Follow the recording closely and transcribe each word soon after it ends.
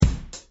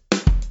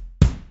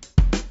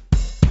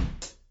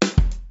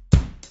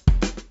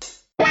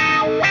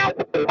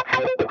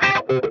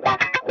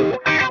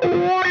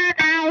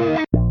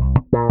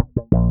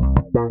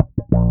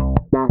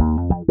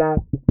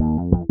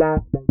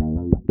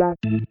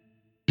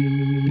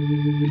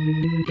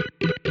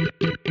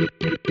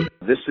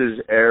This is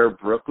Air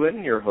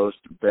Brooklyn, your host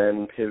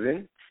Ben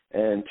Piven,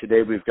 and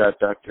today we've got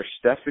Dr.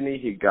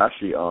 Stephanie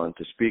Higashi on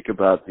to speak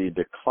about the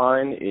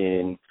decline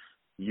in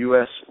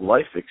U.S.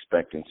 life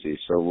expectancy.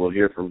 So we'll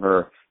hear from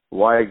her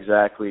why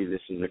exactly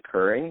this is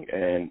occurring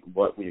and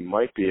what we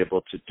might be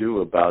able to do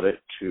about it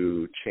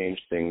to change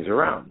things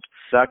around.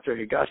 Dr.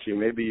 Higashi,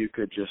 maybe you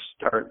could just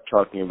start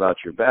talking about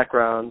your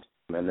background,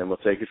 and then we'll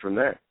take it from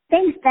there.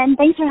 Thanks, Ben.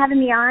 Thanks for having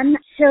me on.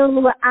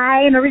 So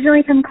I am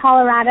originally from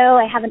Colorado.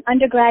 I have an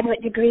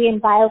undergraduate degree in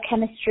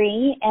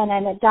biochemistry, and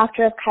I'm a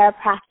doctor of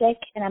chiropractic,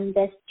 and I'm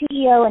the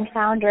CEO and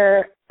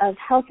founder of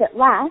Health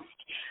Atlast,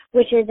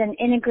 which is an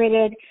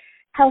integrated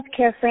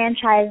healthcare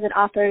franchise that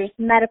offers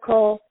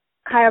medical,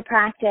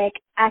 chiropractic,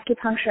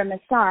 acupuncture, and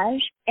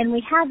massage. And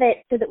we have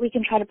it so that we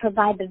can try to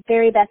provide the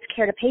very best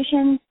care to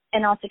patients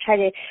and also try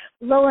to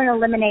lower and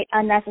eliminate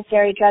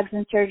unnecessary drugs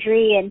and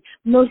surgery. And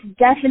most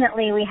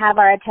definitely we have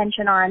our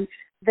attention on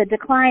the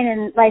decline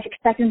in life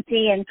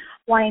expectancy and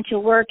wanting to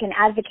work and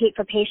advocate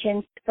for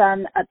patients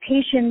from a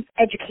patient's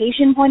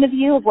education point of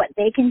view of what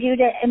they can do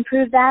to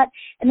improve that.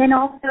 And then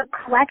also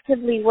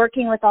collectively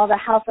working with all the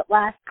Health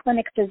Atlast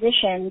clinic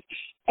physicians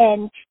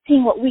and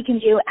seeing what we can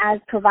do as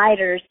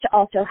providers to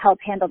also help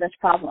handle this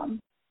problem.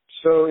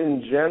 So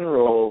in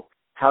general,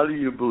 how do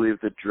you believe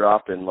the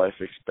drop in life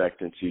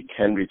expectancy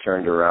can be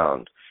turned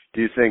around?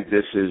 Do you think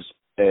this is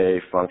a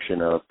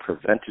function of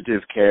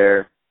preventative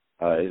care?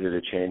 Is it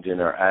a change in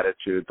our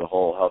attitude, the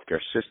whole healthcare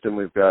system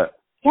we've got?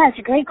 Yeah, it's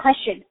a great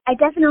question. I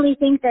definitely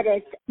think that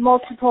it's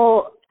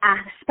multiple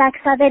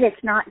aspects of it.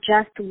 It's not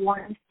just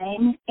one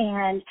thing.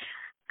 And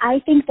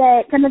I think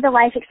that some of the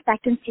life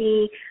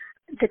expectancy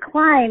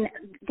decline,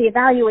 the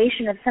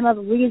evaluation of some of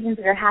the reasons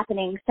that are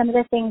happening, some of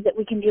the things that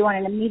we can do on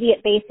an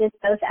immediate basis,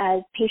 both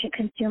as patient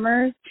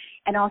consumers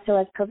and also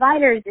as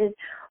providers, is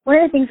one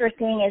of the things we're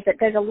seeing is that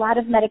there's a lot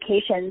of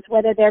medications,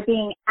 whether they're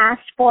being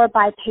asked for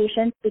by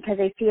patients because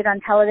they see it on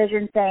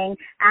television saying,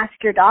 ask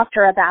your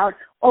doctor about,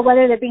 or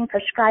whether they're being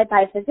prescribed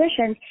by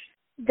physicians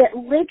that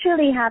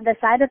literally have the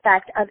side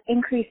effect of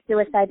increased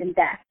suicide and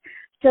death.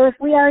 So if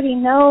we already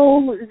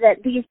know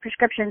that these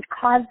prescriptions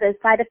cause those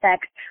side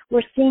effects,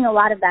 we're seeing a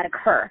lot of that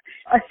occur.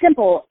 A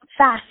simple,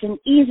 fast, and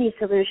easy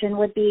solution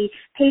would be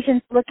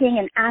patients looking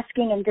and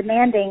asking and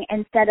demanding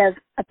instead of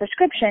a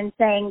prescription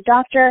saying,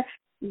 doctor,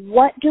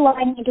 what do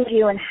I need to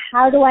do and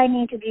how do I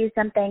need to do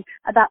something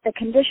about the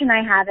condition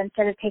I have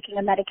instead of taking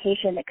a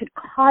medication that could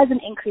cause an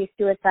increased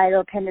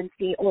suicidal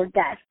tendency or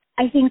death.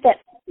 I think that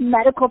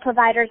medical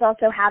providers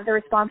also have the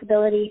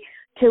responsibility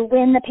to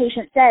when the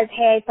patient says,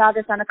 hey, I saw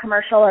this on a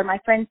commercial or my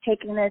friend's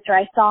taking this or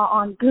I saw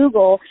on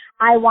Google,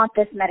 I want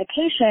this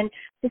medication,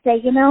 to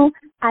say,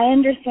 I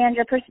understand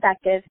your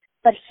perspective,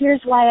 but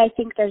here's why I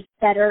think there's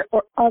better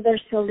or other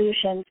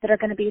solutions that are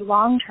going to be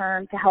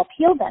long-term to help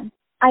heal them.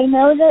 I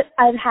know that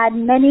I've had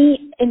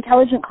many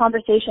intelligent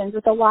conversations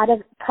with a lot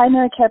of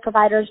primary care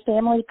providers,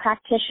 family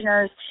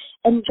practitioners,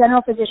 and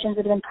general physicians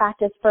that have been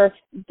practiced for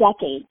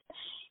decades.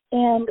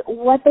 And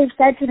what they've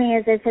said to me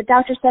is they said,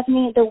 Dr.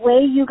 Stephanie, the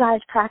way you guys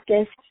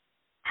practice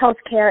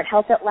healthcare at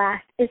Health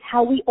Atlast is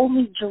how we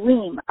only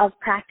dream of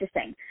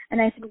practicing.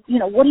 And I said,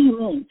 what do you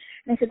mean?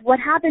 And I said,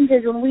 what happens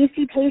is when we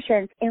see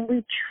patients and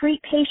we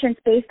treat patients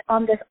based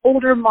on this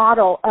older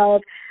model of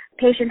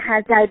patient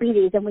has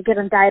diabetes and we give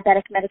them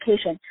diabetic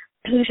medication.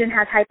 Patient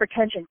has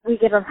hypertension, we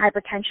give them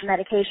hypertension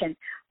medication.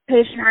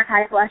 Patient has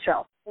high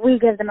cholesterol, we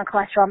give them a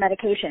cholesterol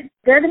medication.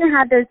 They're going to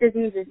have those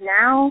diseases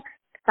now,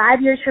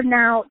 5 years from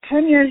now,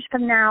 10 years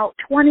from now,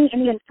 20,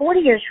 and even 40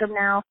 years from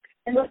now.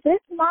 And with this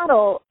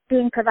model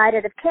being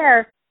provided of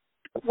care,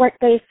 what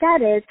they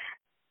said is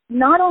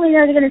not only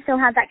are they going to still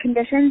have that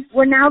condition,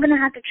 we're now going to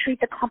have to treat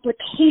the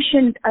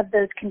complications of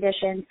those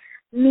conditions,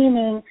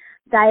 meaning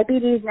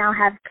diabetes now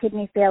have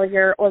kidney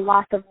failure or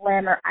loss of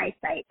limb or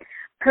eyesight.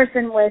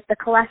 Person with the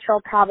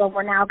cholesterol problem,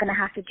 we're now going to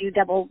have to do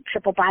double,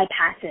 triple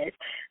bypasses.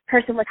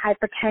 Person with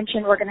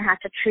hypertension, we're going to have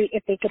to treat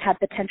if they could have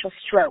potential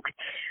stroke.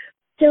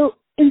 So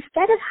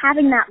instead of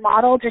having that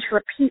model just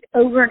repeat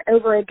over and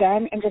over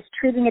again and just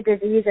treating a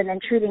disease and then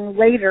treating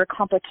later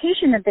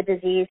complication of the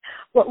disease,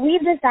 what we've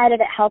decided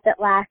at Health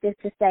Atlast is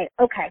to say,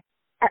 okay,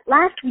 at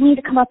last we need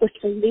to come up with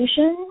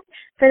solutions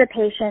for the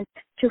patients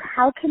to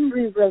how can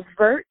we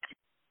revert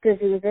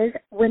diseases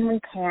when we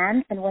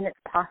can and when it's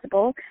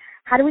possible.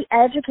 How do we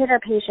educate our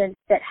patients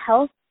that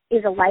health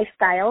is a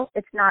lifestyle,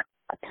 it's not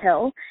a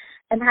pill,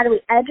 and how do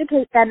we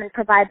educate them and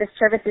provide the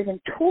services and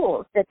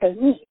tools that they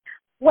need,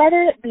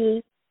 whether it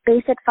be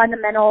basic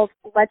fundamentals,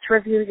 let's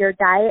review your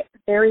diet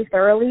very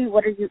thoroughly.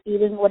 What are you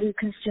eating? What are you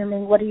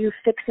consuming? What are you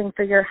fixing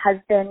for your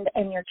husband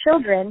and your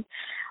children?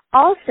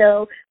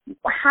 Also,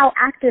 how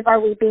active are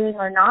we being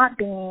or not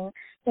being?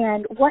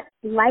 And what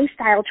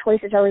lifestyle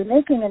choices are we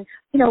making? And,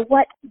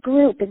 what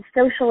group and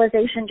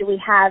socialization do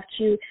we have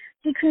to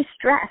decrease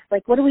stress.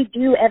 Like, what do we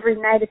do every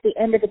night at the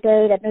end of the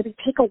day to maybe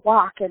take a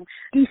walk and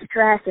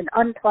de-stress and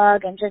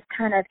unplug and just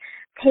kind of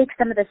take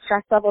some of the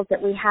stress levels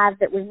that we have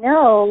that we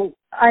know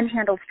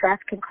unhandled stress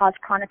can cause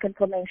chronic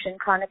inflammation,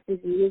 chronic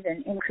disease,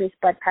 and increased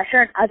blood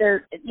pressure and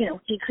other,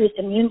 decreased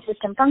immune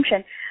system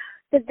function.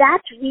 So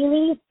that's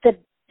really the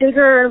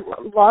bigger,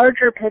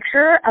 larger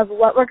picture of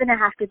what we're going to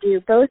have to do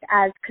both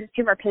as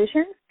consumer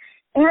patients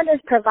and as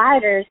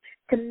providers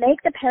to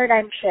make the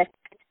paradigm shift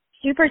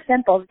super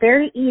simple,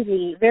 very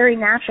easy, very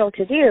natural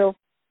to do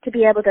to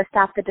be able to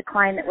stop the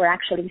decline that we're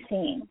actually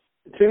seeing.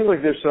 It seems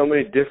like there's so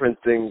many different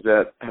things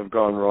that have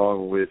gone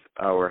wrong with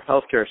our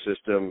healthcare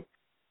system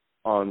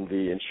on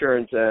the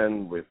insurance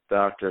end, with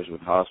doctors,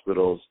 with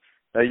hospitals.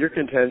 Now, your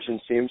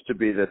contention seems to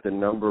be that the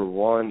number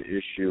one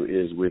issue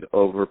is with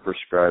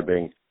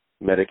overprescribing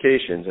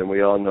medications, and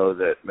we all know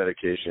that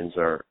medications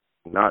are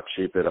not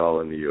cheap at all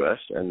in the U.S.,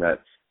 and that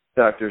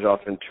doctors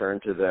often turn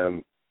to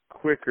them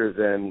quicker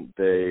than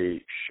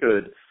they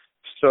should.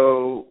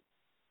 So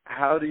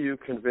how do you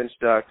convince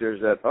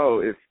doctors that,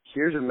 if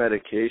here's a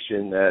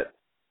medication that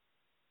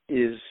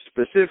is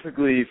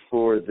specifically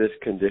for this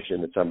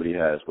condition that somebody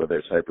has, whether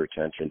it's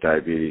hypertension,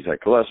 diabetes, high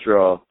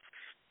cholesterol,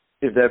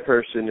 if that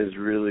person is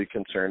really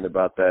concerned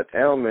about that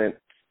ailment,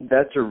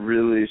 that's a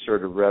really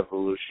sort of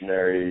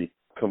revolutionary,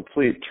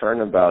 complete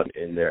turnabout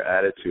in their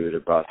attitude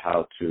about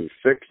how to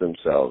fix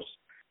themselves.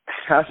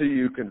 How do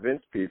you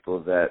convince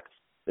people that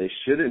they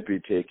shouldn't be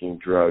taking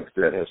drugs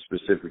that have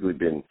specifically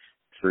been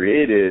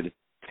created,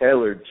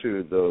 tailored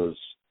to those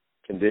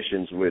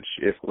conditions, which,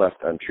 if left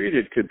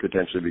untreated, could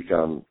potentially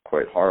become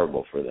quite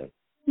horrible for them?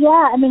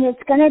 Yeah,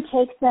 it's going to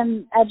take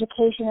some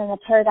education and a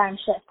paradigm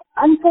shift.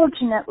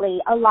 Unfortunately,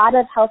 a lot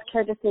of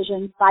healthcare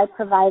decisions by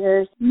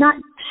providers, not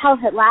Health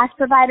Atlast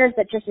providers,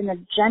 but just in a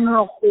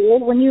general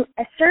whole, when you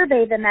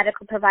survey the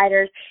medical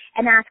providers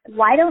and ask,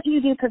 why don't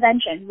you do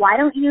prevention? Why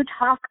don't you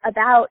talk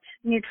about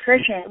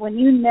nutrition when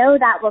you know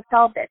that will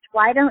solve this?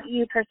 Why don't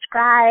you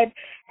prescribe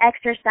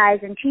exercise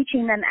and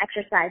teaching them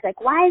exercise? Like,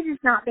 why is this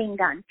not being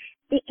done?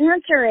 The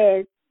answer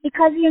is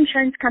because the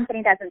insurance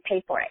company doesn't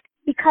pay for it.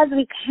 Because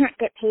we can't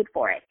get paid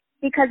for it,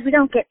 because we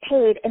don't get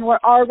paid and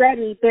we're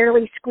already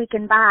barely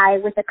squeaking by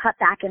with a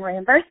cutback in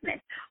reimbursement.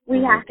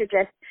 We have to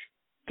just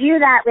do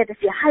that. We have to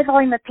see a high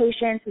volume of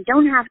patients. We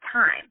don't have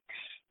time.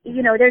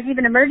 There's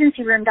even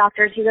emergency room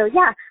doctors who go,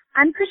 yeah,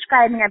 I'm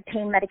prescribing a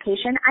pain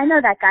medication. I know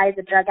that guy is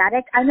a drug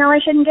addict. I know I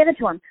shouldn't give it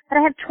to him, but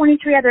I have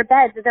 23 other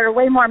beds that are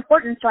way more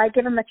important, so I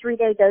give him a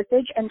 3-day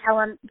dosage and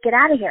tell him, get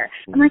out of here.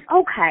 I'm like,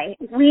 okay,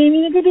 we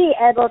need to be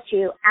able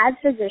to, as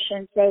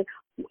physicians, say,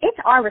 it's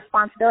our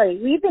responsibility.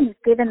 We've been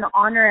given the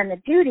honor and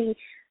the duty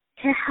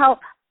to help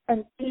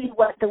and see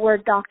what the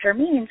word doctor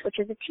means, which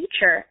is a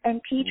teacher,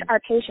 and teach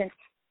our patients.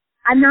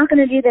 I'm not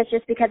going to do this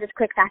just because it's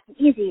quick, fast, and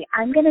easy.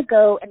 I'm going to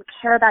go and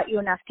care about you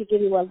enough to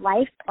give you a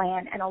life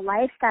plan and a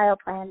lifestyle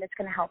plan that's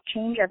going to help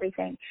change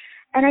everything.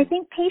 And I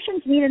think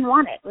patients need and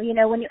want it. When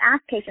you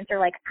ask patients, they're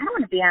like, I don't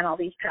want to be on all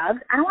these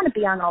drugs. I don't want to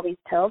be on all these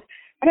pills.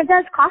 And it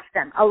does cost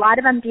them. A lot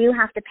of them do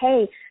have to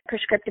pay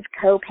prescriptive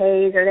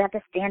co-pays, or they have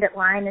to stand at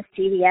line at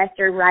CVS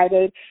or Rite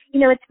Aid.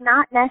 It's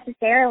not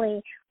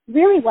necessarily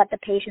really what the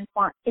patients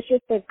want. It's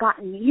just they've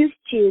gotten used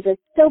to the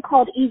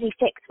so-called easy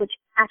fix, which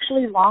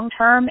actually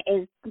long-term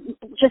is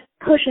just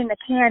pushing the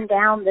can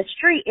down the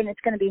street, and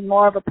it's going to be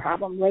more of a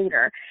problem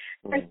later.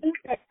 So I think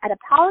that at a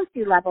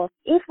policy level,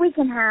 if we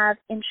can have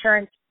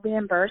insurance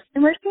reimbursed,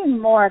 and we're seeing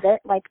more of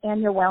it, like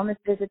annual wellness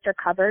visits are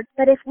covered,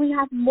 but if we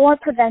have more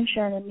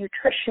prevention and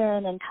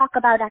nutrition and talk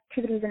about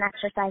activities and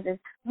exercises,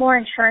 more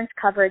insurance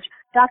coverage,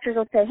 doctors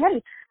will say,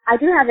 hey, I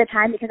do have the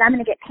time because I'm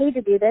going to get paid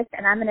to do this,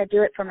 and I'm going to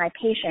do it for my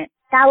patient.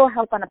 That will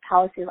help on a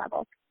policy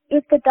level.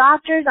 If the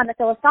doctors on the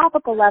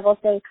philosophical level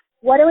say,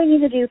 what do we need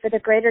to do for the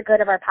greater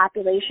good of our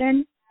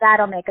population,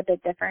 that'll make a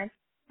big difference.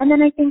 And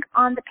then I think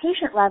on the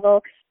patient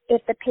level,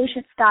 if the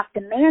patient stops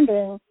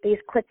demanding these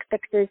quick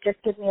fixes,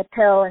 just give me a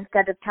pill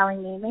instead of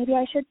telling me maybe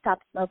I should stop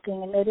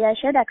smoking and maybe I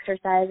should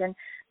exercise and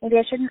maybe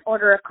I shouldn't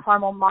order a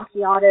caramel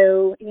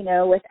macchiato,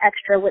 with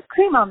extra whipped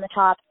cream on the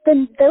top,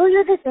 then those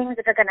are the things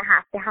that are going to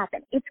have to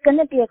happen. It's going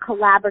to be a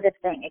collaborative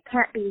thing. It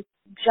can't be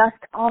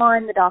just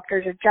on the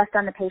doctors or just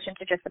on the patients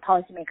or just the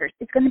policymakers.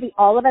 It's going to be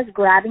all of us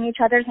grabbing each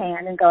other's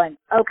hand and going,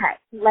 okay,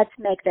 let's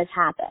make this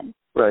happen.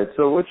 Right.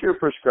 So what you're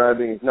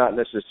prescribing is not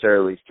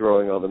necessarily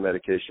throwing all the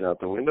medication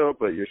out the window,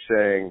 but you're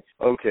saying,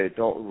 okay,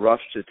 don't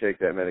rush to take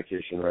that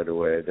medication right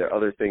away. There are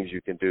other things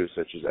you can do,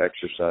 such as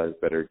exercise,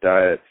 better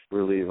diet,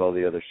 relieve all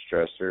the other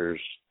stressors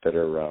that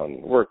are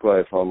around work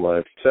life, home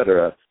life,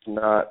 etc. It's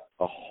not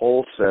a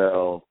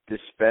wholesale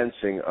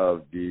dispensing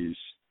of these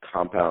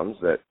compounds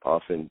that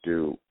often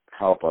do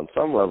help on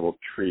some level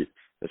treat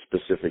the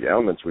specific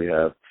ailments we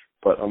have,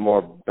 but a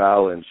more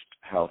balanced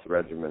health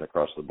regimen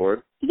across the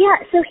board? Yeah,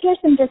 so here's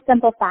some just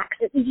simple facts.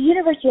 At the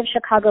University of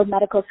Chicago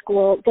Medical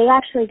School, they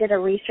actually did a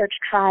research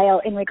trial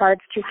in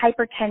regards to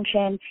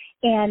hypertension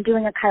and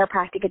doing a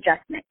chiropractic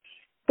adjustment.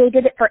 They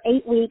did it for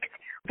 8 weeks.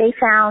 They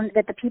found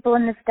that the people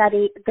in the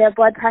study, their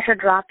blood pressure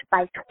dropped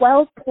by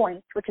 12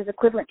 points, which is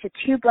equivalent to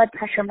 2 blood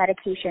pressure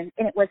medications,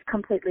 and it was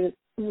completely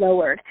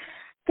lowered.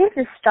 This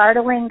is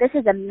startling. This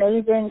is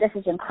amazing. This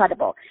is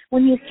incredible.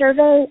 When you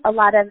survey a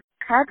lot of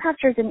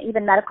chiropractors and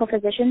even medical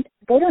physicians,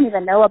 they don't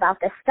even know about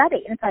this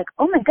study. And it's like,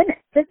 oh my goodness,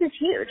 this is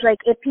huge. Like,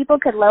 if people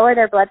could lower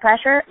their blood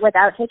pressure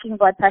without taking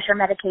blood pressure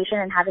medication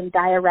and having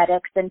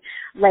diuretics and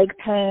leg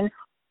pain,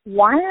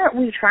 why aren't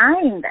we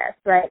trying this,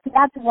 right? So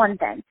that's one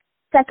thing.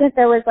 Second,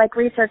 there was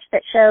research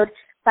that showed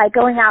by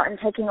going out and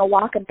taking a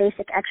walk and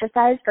basic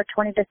exercise for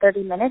 20 to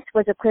 30 minutes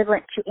was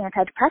equivalent to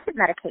antidepressant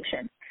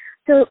medication.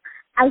 So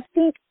I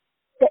think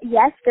that,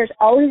 yes, there's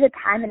always a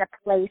time and a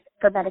place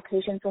for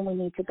medications when we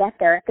need to get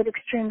there, in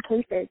extreme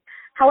cases.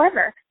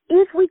 However,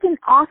 if we can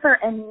offer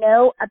and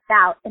know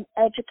about and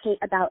educate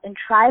about and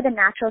try the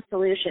natural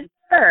solution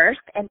first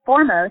and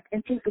foremost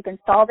and see if we can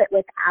solve it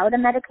without a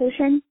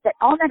medication, that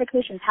all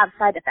medications have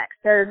side effects.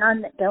 There are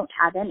none that don't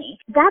have any.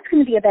 That's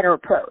going to be a better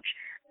approach.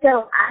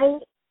 So I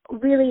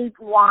really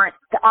want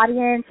the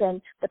audience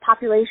and the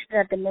population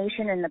of the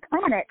nation and the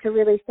planet to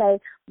really say,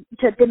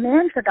 to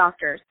demand for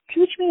doctors,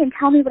 teach me and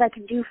tell me what I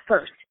can do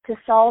first to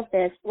solve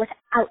this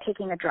without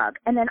taking a drug.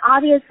 And then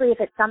obviously if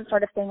it's some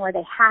sort of thing where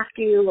they have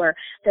to, or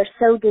they're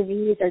so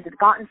diseased or they've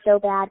gotten so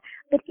bad,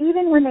 but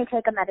even when they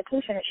take a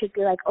medication, it should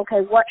be like,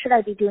 okay, what should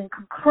I be doing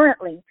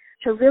concurrently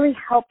to really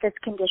help this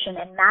condition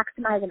and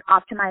maximize and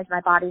optimize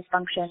my body's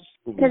function?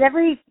 Because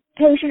every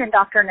patient and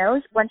doctor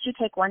knows once you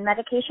take one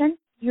medication,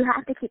 you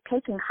have to keep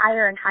taking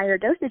higher and higher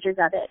dosages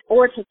of it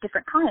or take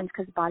different kinds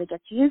because the body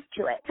gets used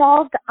to it.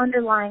 Solve the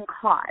underlying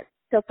cause.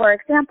 So, for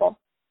example,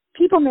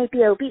 people may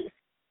be obese.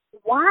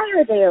 Why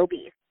are they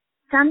obese?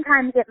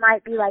 Sometimes it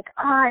might be like,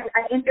 I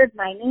injured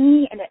my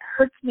knee and it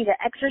hurts me to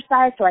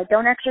exercise, so I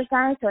don't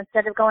exercise. So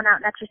instead of going out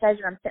and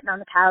exercising, I'm sitting on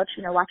the couch,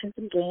 watching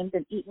some games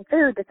and eating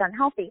food that's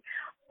unhealthy.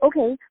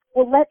 Okay,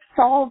 well, let's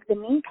solve the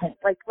knee pain.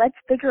 Let's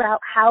figure out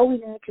how we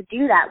need to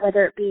do that,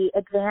 whether it be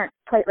advanced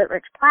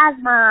platelet-rich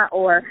plasma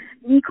or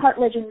knee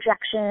cartilage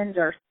injections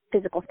or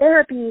physical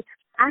therapy,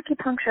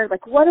 acupuncture.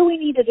 What do we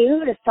need to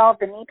do to solve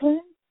the knee pain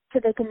so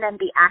they can then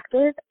be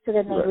active, so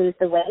then they lose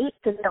the weight,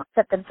 so they don't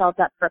set themselves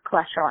up for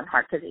cholesterol and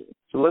heart disease?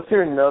 So let's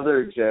hear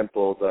another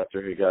example,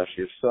 Dr.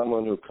 Higashi, of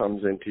someone who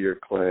comes into your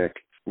clinic.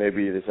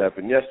 Maybe this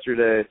happened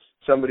yesterday,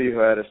 somebody who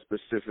had a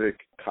specific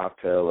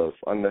cocktail of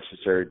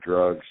unnecessary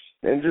drugs.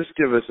 And just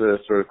give us a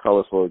sort of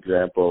colorful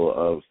example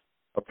of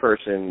a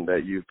person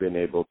that you've been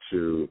able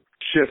to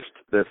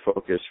shift their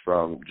focus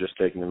from just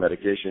taking the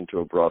medication to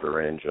a broader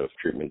range of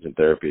treatments and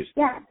therapies.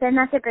 Yeah, then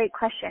that's a great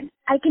question.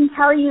 I can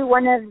tell you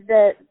one of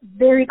the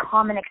very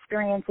common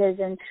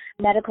experiences, and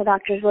medical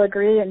doctors will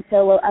agree, and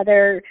so will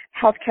other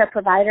healthcare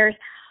providers.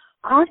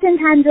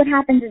 Oftentimes what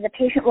happens is a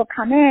patient will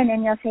come in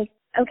and you'll say,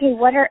 okay,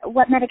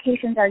 what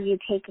medications are you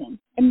taking?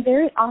 And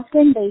very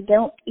often they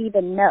don't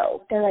even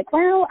know. They're like,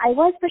 well, I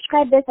was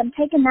prescribed this, I'm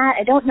taking that,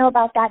 I don't know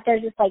about that.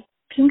 There's this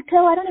pink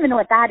pill, I don't even know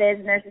what that is,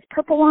 and there's this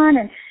purple one,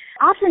 and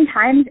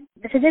oftentimes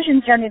the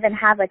physicians don't even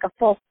have a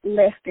full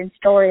list and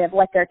story of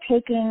what they're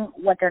taking,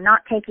 what they're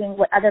not taking,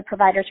 what other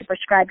providers are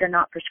prescribed or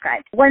not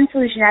prescribed. One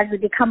solution, as we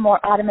become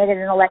more automated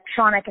and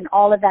electronic and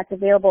all of that's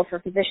available for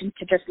physicians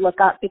to just look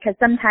up, because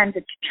sometimes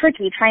it's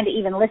tricky trying to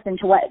even listen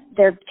to what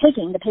they're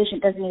taking. The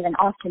patient doesn't even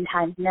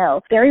oftentimes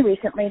know. Very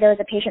recently, there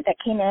was a patient that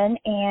came in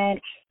and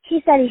he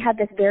said he had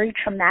this very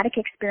traumatic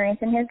experience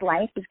in his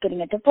life. He was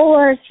getting a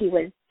divorce, he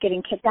was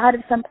getting kicked out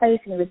of some place,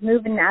 and he was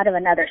moving out of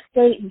another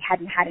state. He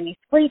hadn't had any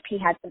sleep, he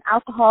had some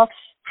alcohol,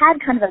 had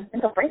kind of a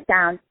mental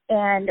breakdown,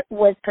 and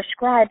was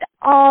prescribed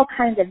all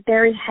kinds of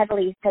very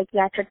heavily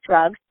psychiatric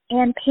drugs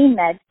and pain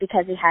meds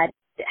because he had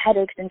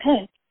headaches and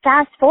pain.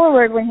 Fast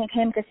forward, when he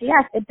came to see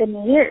us, it'd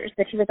been years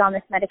that he was on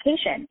this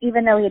medication,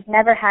 even though he had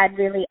never had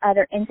really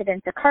other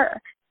incidents occur.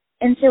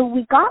 And so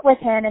we got with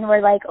him and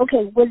we're like,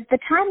 okay, was the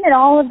time that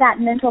all of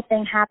that mental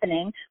thing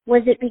happening,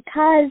 was it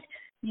because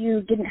you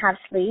didn't have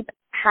sleep,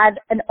 had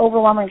an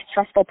overwhelmingly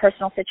stressful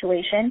personal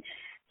situation,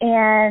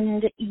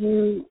 and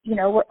you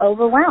were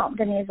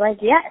overwhelmed? And he's like,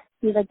 yes.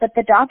 He's like, but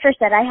the doctor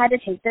said I had to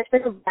take this for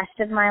the rest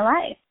of my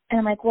life. And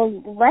I'm like, well,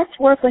 let's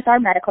work with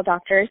our medical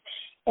doctors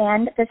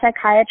and the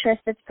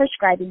psychiatrist that's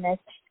prescribing this.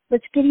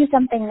 Let's give you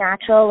something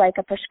natural like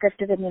a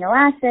prescriptive amino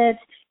acids,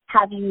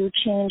 have you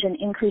change and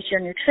increase your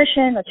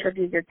nutrition, let's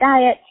review your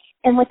diet.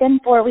 And within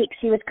 4 weeks,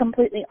 he was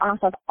completely off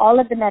of all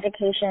of the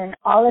medication,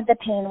 all of the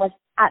pain was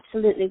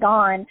absolutely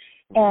gone,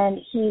 and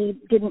he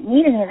didn't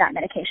need any of that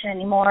medication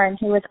anymore, and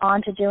he was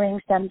on to doing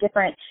some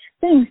different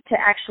things to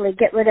actually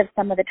get rid of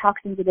some of the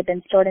toxins that had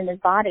been stored in his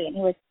body, and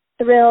he was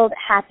thrilled,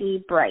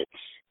 happy, bright.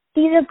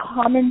 These are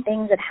common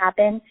things that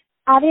happen.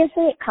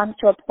 Obviously, it comes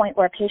to a point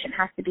where a patient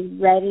has to be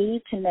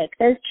ready to make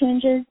those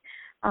changes,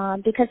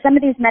 because some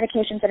of these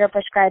medications that are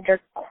prescribed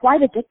are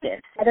quite addictive,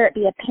 whether it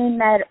be a pain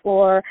med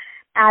or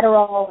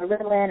Adderall or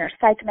Ritalin or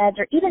psych meds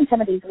or even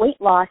some of these weight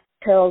loss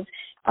pills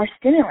are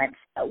stimulants.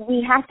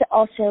 We have to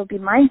also be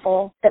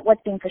mindful that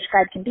what's being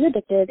prescribed can be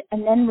addictive,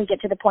 and then we get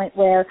to the point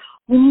where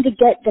we need to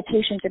get the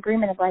patient's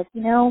agreement of like,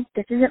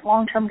 this isn't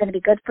long-term going to be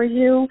good for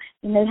you.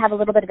 You may have a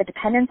little bit of a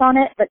dependence on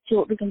it, but see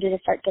what we can do to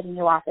start getting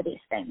you off of these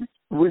things.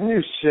 When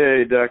you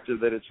say, doctor,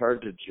 that it's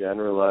hard to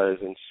generalize,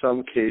 in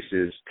some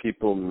cases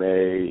people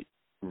may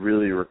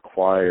really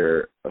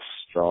require a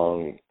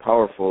strong,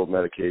 powerful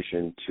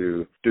medication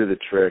to do the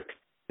trick.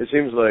 It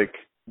seems like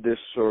this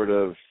sort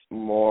of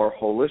more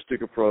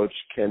holistic approach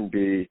can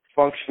be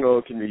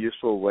functional, can be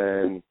useful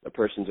when a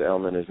person's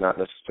ailment is not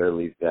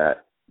necessarily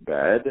that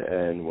bad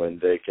and when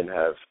they can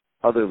have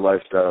other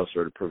lifestyle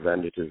sort of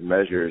preventative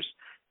measures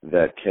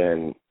that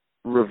can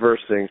reverse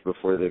things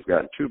before they've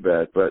gotten too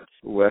bad. But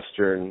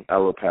Western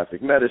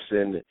allopathic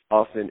medicine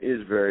often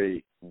is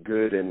very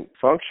good and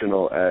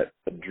functional at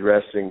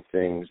addressing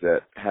things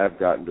that have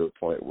gotten to a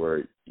point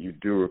where you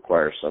do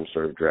require some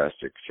sort of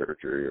drastic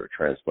surgery or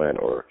transplant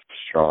or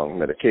strong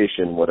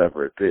medication,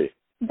 whatever it be.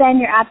 Ben,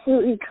 you're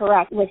absolutely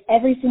correct. With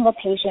every single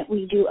patient,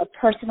 we do a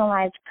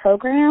personalized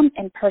program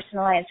and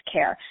personalized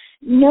care.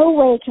 No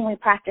way can we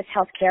practice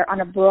healthcare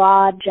on a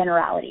broad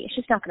generality. It's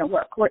just not going to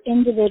work. We're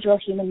individual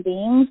human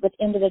beings with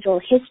individual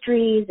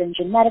histories and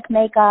genetic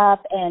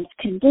makeup and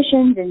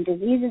conditions and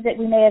diseases that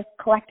we may have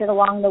collected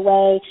along the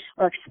way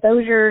or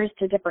exposures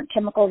to different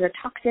chemicals or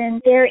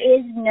toxins. There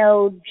is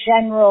no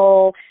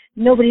general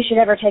nobody should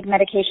ever take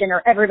medication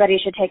or everybody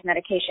should take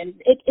medication.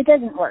 It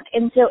doesn't work.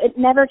 And so it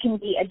never can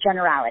be a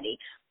generality.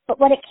 But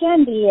what it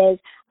can be is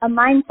a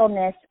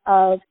mindfulness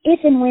of if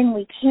and when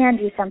we can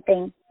do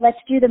something, let's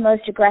do the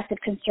most aggressive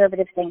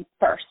conservative thing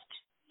first.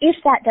 If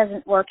that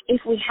doesn't work,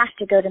 if we have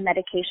to go to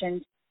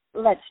medications,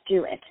 let's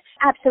do it.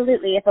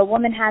 Absolutely. If a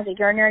woman has a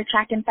urinary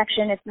tract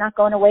infection, it's not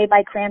going away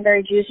by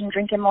cranberry juice and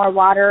drinking more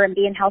water and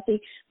being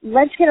healthy.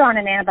 Let's get her on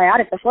an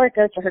antibiotic before it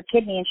goes to her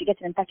kidney and she gets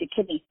an infected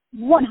kidney.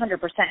 100%.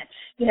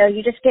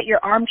 You just get your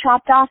arm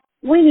chopped off.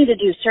 We need to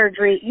do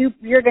surgery.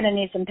 You're going to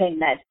need some pain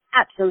meds.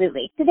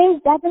 Absolutely. Today,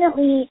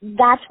 definitely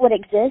that's what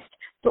exists.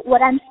 But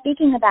what I'm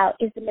speaking about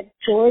is the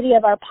majority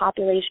of our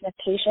population of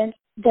patients,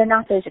 they're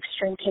not those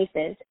extreme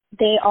cases.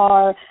 They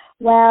are,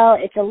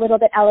 it's a little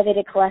bit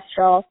elevated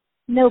cholesterol.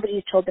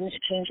 Nobody's told them to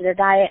change their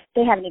diet.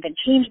 They haven't even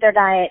changed their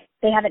diet.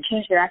 They haven't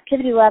changed their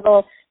activity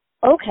level.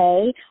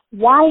 Okay,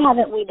 why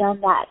haven't we done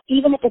that?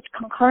 Even if it's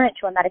concurrent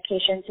to a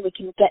medication so we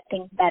can get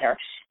things better.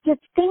 Just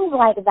things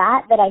like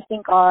that I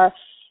think are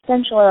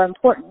essential or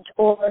important.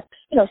 Or,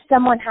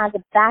 someone has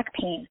a back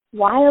pain.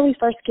 Why are we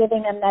first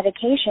giving them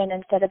medication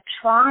instead of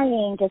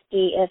trying to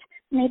see if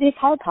maybe it's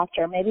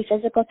chiropractor, maybe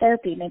physical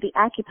therapy, maybe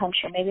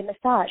acupuncture, maybe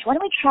massage? Why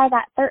don't we try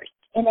that first?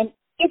 And then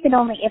if and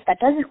only if that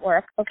doesn't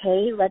work,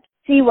 okay, let's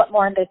see what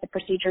more invasive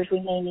procedures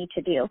we may need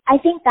to do. I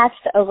think that's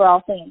the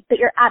overall thing. But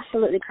you're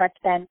absolutely correct,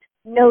 Ben.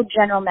 No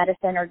general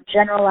medicine or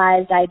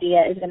generalized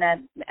idea is going to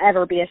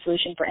ever be a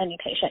solution for any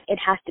patient. It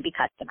has to be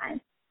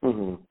customized.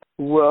 Mm-hmm.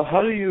 Well,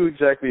 how do you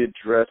exactly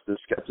address the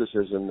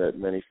skepticism that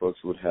many folks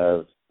would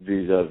have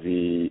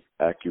vis-a-vis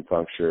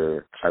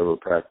acupuncture,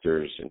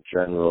 chiropractors in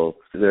general?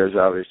 There's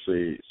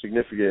obviously a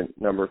significant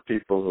number of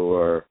people who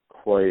are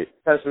quite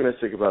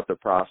pessimistic about the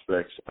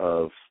prospects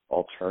of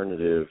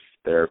alternative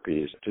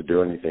therapies to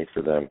do anything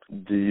for them.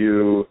 Do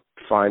you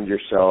find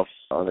yourself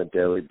on a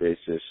daily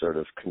basis sort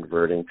of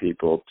converting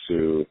people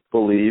to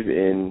believe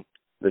in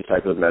the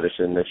type of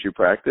medicine that you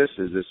practice?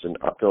 Is this an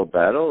uphill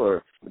battle,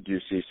 or do you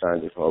see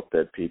signs of hope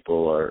that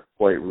people are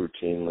quite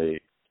routinely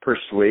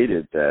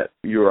persuaded that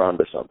you're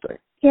onto something?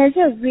 Yeah, it's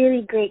a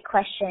really great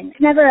question. It's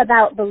never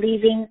about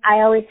believing.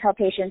 I always tell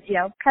patients,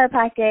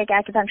 chiropractic,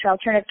 acupuncture,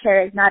 alternative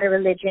care is not a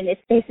religion.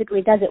 It's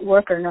basically, does it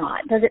work or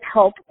not? Does it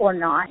help or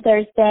not?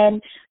 There's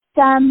been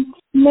some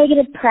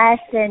negative press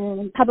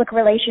and public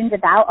relations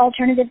about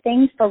alternative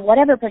things for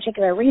whatever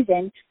particular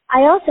reason.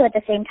 I also at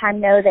the same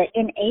time know that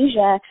in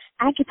Asia,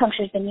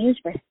 acupuncture has been used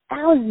for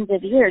thousands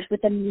of years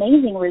with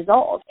amazing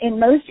results. In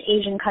most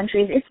Asian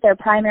countries, it's their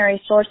primary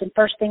source and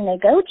first thing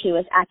they go to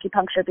is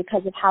acupuncture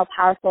because of how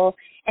powerful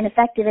and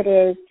effective it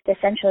is,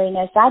 essentially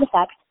no side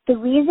effects. The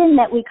reason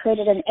that we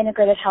created an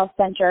integrative health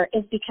center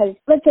is because,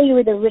 let's say you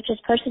were the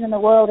richest person in the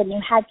world and you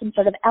had some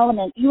sort of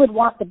element, you would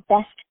want the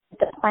best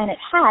the planet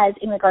has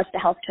in regards to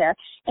healthcare.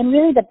 And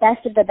really the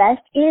best of the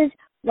best is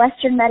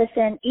Western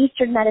medicine,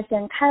 Eastern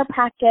medicine,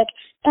 chiropractic,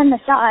 and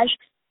massage,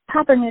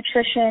 proper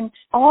nutrition.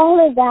 All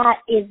of that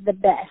is the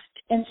best.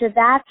 And so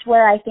that's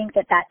where I think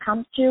that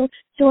comes to.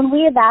 So when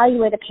we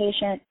evaluate a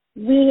patient,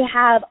 we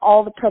have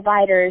all the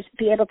providers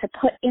be able to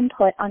put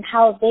input on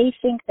how they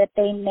think that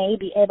they may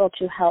be able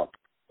to help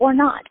or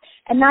not.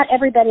 And not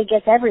everybody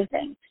gets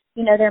everything.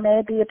 There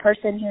may be a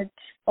person who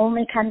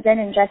only comes in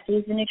and just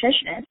sees the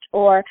nutritionist,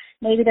 or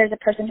maybe there's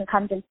a person who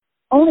comes in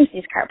only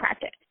sees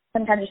chiropractic.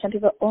 Sometimes there's some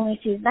people who only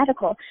sees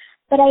medical.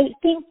 But I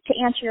think to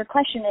answer your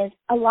question is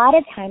a lot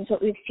of times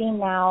what we've seen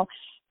now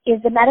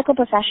is the medical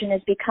profession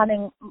is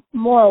becoming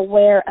more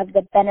aware of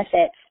the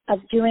benefits of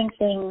doing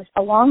things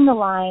along the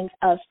lines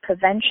of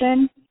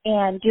prevention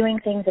and doing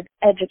things of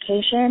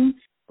education,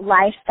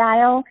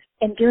 lifestyle,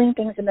 and doing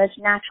things the most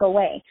natural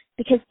way.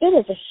 Because it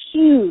is a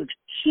huge,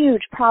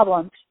 huge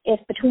problem. If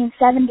between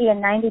 70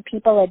 and 90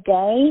 people a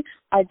day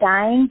are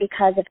dying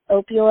because of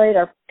opioid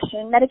or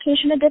pain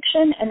medication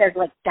addiction, and they're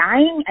like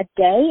dying a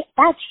day,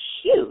 that's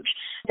huge.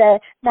 The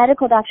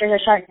medical doctors are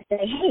starting to say,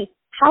 hey,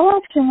 how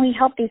else can we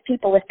help these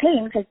people with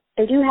pain, because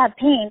they do have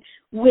pain,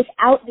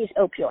 without these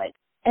opioids?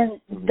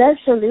 And the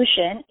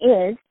solution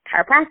is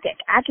chiropractic,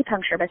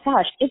 acupuncture,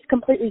 massage. It's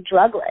completely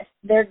drugless.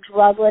 They're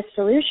drugless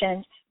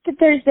solutions. But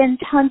there's been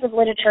tons of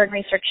literature and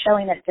research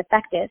showing that it's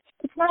effective.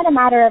 It's not a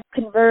matter of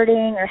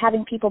converting or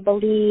having people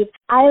believe.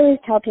 I always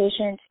tell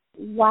patients,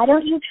 why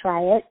don't you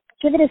try it?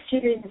 Give it a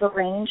series of a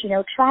range.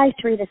 Try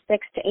 3 to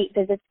 6 to 8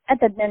 visits at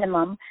the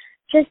minimum,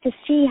 just to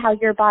see how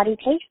your body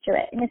takes to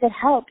it. And if it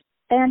helps,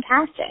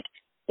 fantastic.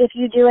 If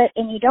you do it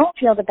and you don't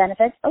feel the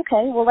benefits,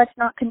 okay, well, let's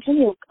not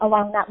continue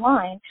along that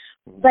line.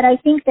 But I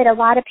think that a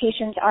lot of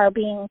patients are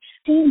being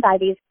seen by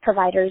these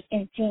providers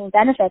and seeing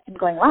benefits and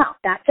going, wow,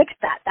 that fixed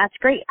that. That's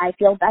great. I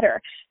feel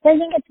better. So I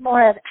think it's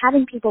more of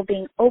having people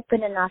being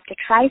open enough to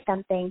try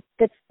something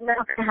that's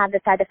not going to have the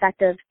side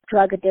effect of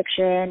drug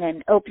addiction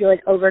and opioid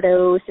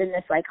overdose and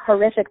this like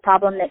horrific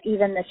problem that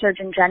even the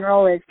Surgeon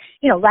General is,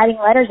 writing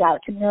letters out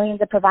to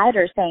millions of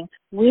providers saying,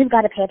 we've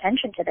got to pay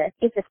attention to this.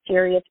 It's a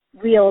serious,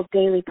 real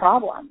daily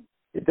problem.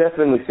 It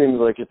definitely seems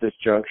like at this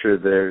juncture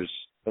there's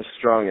a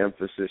strong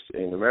emphasis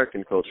in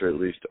American culture, at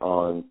least,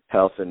 on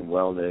health and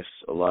wellness.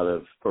 A lot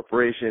of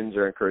corporations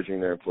are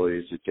encouraging their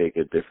employees to take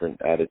a different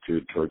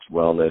attitude towards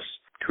wellness,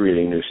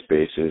 creating new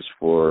spaces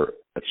for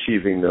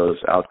achieving those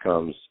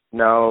outcomes.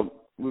 Now,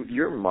 with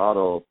your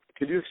model,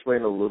 could you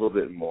explain a little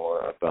bit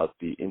more about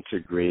the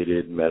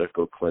integrated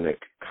medical clinic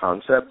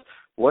concept?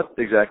 What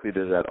exactly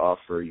does that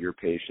offer your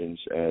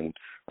patients, and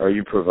are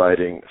you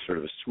providing sort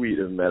of a suite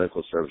of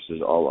medical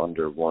services all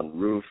under one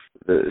roof?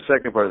 The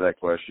second part of that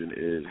question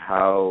is,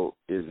 how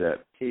is that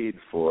paid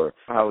for?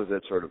 How is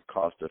that sort of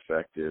cost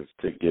effective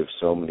to give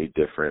so many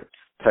different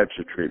types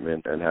of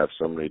treatment and have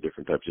so many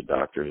different types of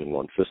doctors in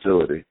one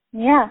facility?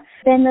 Yeah,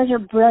 Ben, those are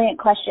brilliant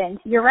questions.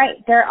 You're right.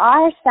 There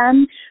are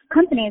some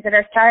companies that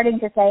are starting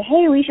to say,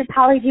 hey, we should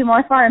probably do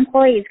more for our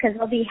employees because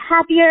they'll be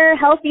happier,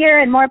 healthier,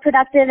 and more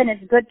productive, and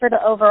it's good for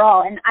the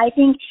overall. And I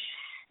think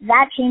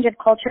that change of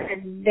culture is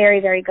very,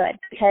 very good,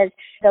 because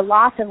the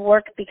loss of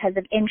work because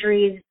of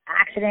injuries,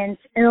 accidents,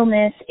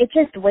 illness, it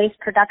just wastes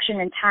production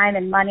and time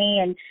and money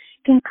and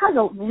can cause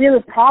a real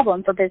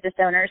problem for business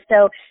owners.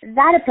 So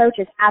that approach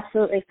is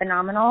absolutely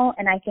phenomenal,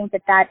 and I think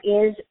that that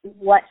is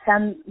what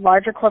some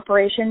larger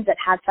corporations that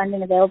have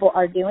funding available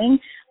are doing.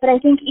 But I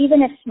think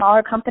even if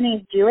smaller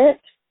companies do it,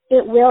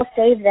 it will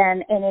save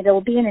them, and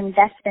it'll be an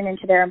investment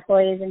into their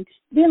employees. And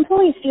the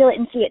employees feel it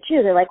and see it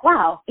too. They're like,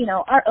 wow,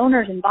 our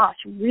owners and boss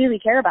really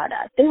care about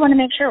us. They want to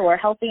make sure we're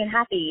healthy and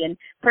happy and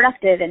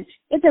productive, and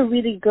it's a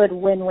really good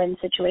win-win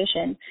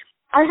situation.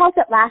 Our Health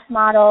Atlast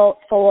model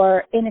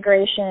for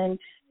integration,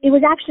 it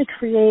was actually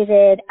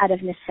created out of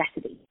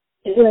necessity.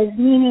 It was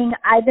meaning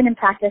I've been in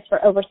practice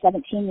for over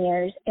 17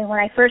 years, and when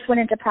I first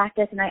went into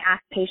practice and I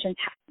asked patients,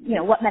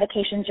 what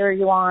medications are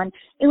you on,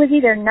 it was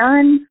either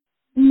none,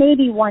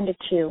 maybe 1 to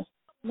 2.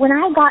 When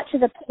I got to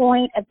the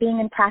point of being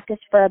in practice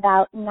for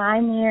about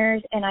 9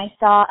 years and I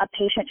saw a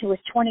patient who was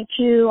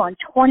 22 on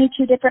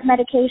 22 different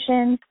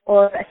medications,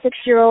 or a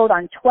 6-year-old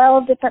on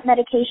 12 different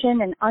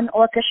medications and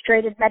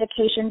unorchestrated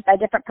medications by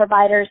different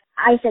providers,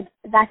 I said,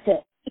 that's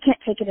it. I can't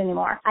take it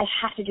anymore. I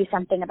have to do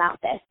something about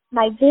this.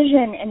 My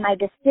vision and my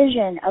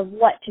decision of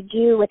what to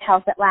do with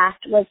Health Atlast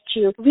was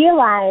to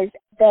realize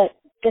that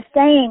the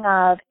saying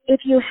of,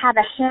 if you have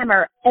a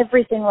hammer,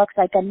 everything looks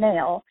like a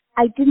nail,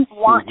 I didn't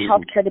want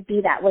healthcare to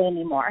be that way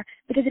anymore.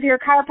 Because if you're a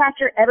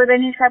chiropractor,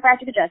 everybody needs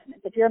chiropractic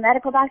adjustments. If you're a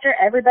medical doctor,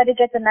 everybody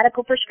gets a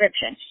medical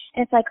prescription.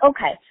 And it's like,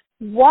 okay,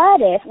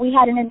 what if we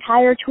had an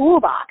entire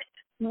toolbox?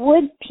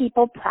 Would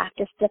people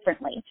practice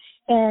differently?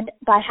 And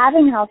by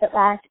having Health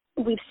Atlast,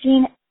 we've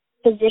seen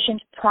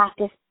physicians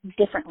practice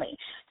differently.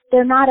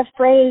 They're not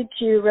afraid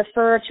to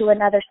refer to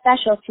another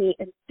specialty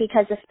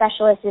because the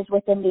specialist is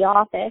within the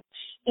office,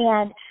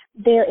 and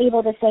they're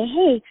able to say,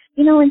 hey,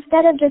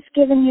 instead of just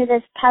giving you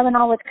this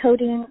Tylenol with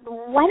codeine,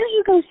 why don't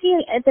you go see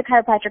if the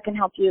chiropractor can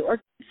help you,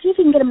 or see if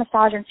you can get a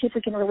massage and see if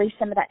we can release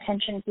some of that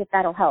tension and see if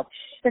that'll help.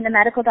 Then the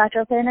medical doctor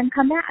will say, and then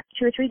come back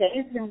 2 or 3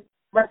 days and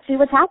let's see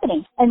what's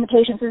happening. And the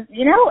patient says,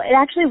 it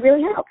actually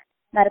really helps.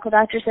 Medical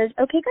doctor says,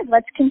 okay, good,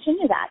 let's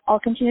continue that. I'll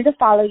continue to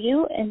follow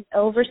you and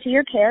oversee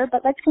your care,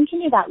 but let's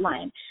continue that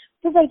line.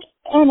 So it's like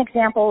an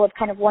example of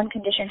kind of one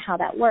condition, how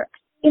that works.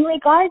 In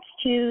regards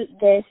to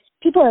this,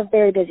 people are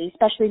very busy,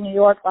 especially New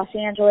York, Los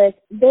Angeles.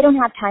 They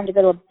don't have time to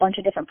go to a bunch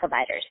of different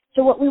providers.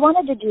 So what we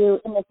wanted to do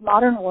in this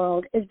modern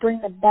world is bring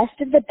the best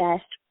of the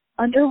best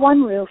under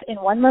one roof in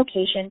one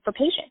location for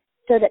patients,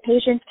 so that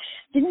patients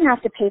didn't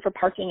have to pay for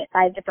parking at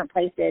 5 different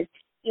places.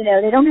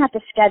 They don't have to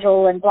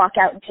schedule and block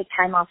out and take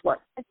time off work.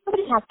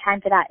 Nobody has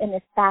time for that in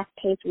this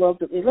fast-paced world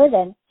that we live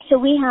in. So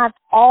we have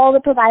all the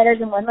providers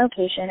in one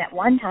location at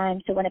one time,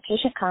 so when a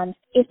patient comes,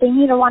 if they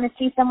need or want to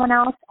see someone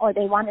else, or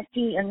they want to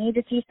see or need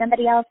to see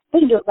somebody else, they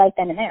can do it right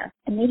then and there,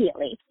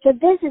 immediately. So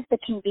this is the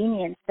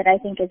convenience that I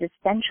think is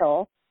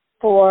essential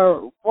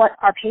for what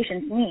our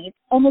patients need.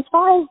 And as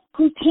far as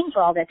who's paying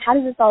for all this, how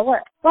does this all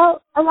work?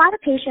 Well, a lot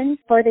of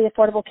patients for the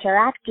Affordable Care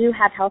Act do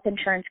have health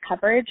insurance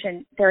coverage,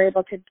 and they're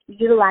able to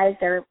utilize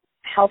their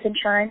health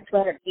insurance,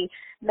 whether it be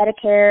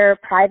Medicare,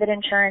 private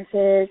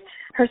insurances,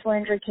 personal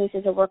injury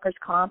cases, or workers'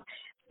 comp.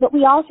 But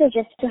we also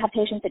just have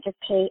patients that just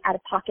pay out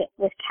of pocket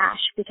with cash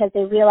because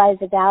they realize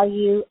the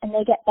value and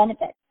they get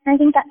benefits. And I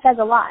think that says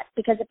a lot,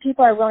 because if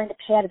people are willing to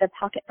pay out of their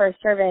pocket for a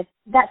service,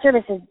 that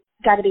service has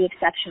got to be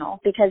exceptional,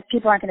 because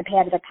people aren't going to pay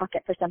out of their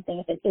pocket for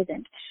something if it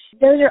isn't.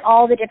 Those are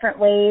all the different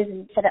ways,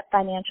 and set up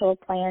financial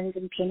plans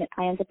and payment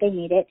plans if they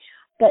need it.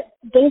 But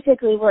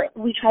basically,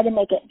 we try to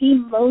make it the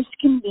most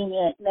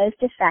convenient, most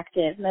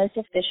effective, most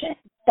efficient,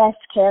 best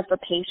care for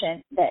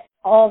patients, that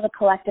all the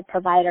collective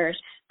providers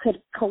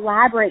could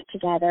collaborate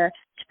together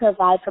to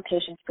provide for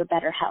patients for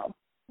better health.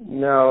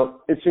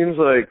 Now, it seems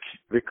like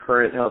the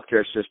current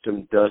healthcare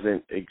system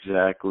doesn't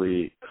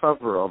exactly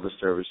cover all the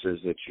services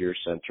that your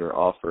center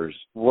offers.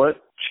 What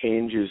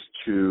changes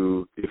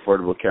to the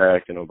Affordable Care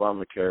Act and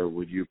Obamacare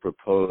would you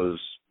propose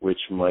which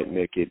might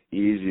make it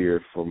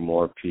easier for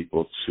more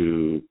people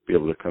to be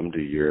able to come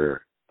to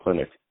your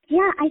clinic?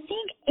 Yeah, I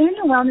think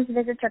annual wellness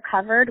visits are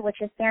covered, which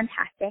is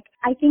fantastic.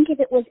 I think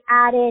if it was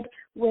added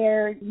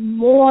where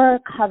more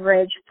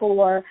coverage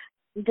for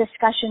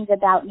discussions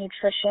about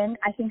nutrition,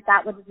 I think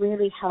that would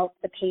really help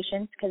the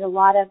patients, because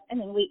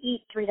we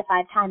eat 3 to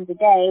 5 times a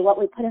day. What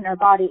we put in our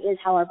body is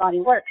how our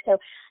body works. So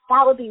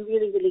that would be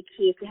really, really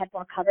key if we had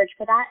more coverage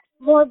for that.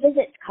 More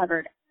visits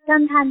covered.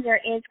 Sometimes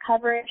there is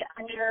coverage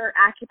under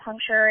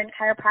acupuncture and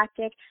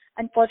chiropractic.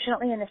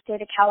 Unfortunately, in the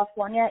state of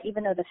California,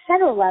 even though the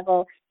federal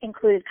level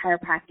included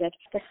chiropractic,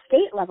 the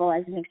state level,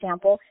 as an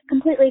example,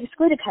 completely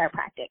excluded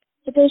chiropractic.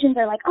 The patients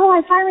are like, oh,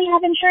 I finally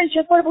have insurance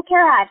through Affordable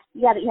Care Act.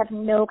 Yeah, but you have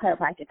no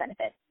chiropractic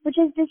benefits, which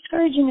is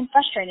discouraging and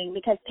frustrating,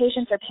 because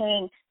patients are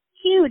paying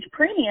huge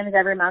premiums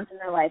every month, and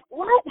they're like,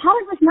 what? How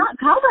is this not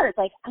covered?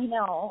 Like, I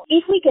know.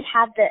 If we could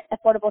have the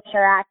Affordable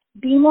Care Act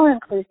be more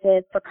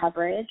inclusive for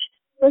coverage,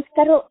 both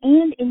federal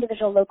and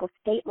individual local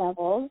state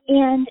levels.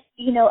 And,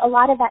 a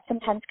lot of that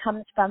sometimes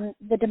comes from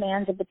the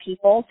demands of the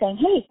people saying,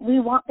 hey, we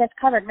want this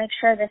covered. Make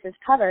sure this is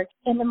covered.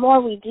 And the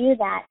more we do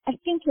that, I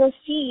think you'll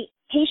see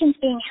patients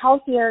being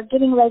healthier,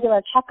 getting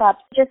regular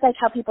checkups, just like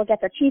how people get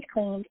their teeth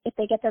cleaned. If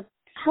they get their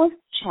health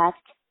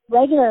checked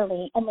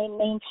regularly and they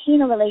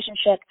maintain a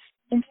relationship,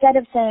 instead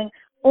of saying,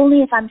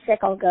 only if I'm sick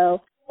I'll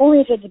go,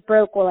 only if it's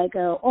broke will I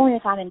go, only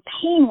if I'm in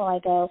pain will I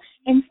go.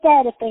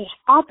 Instead, if they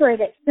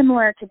operate it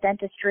similar to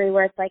dentistry,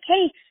 where it's like,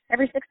 hey,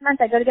 every 6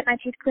 months I go to get my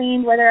teeth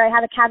cleaned, whether I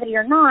have a cavity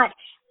or not,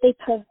 they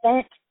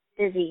prevent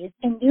disease.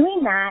 In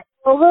doing that,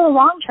 over the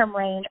long-term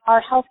range,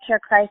 our healthcare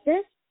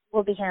crisis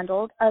will be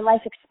handled, our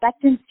life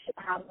expectancy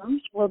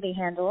problems will be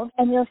handled,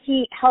 and you'll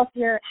see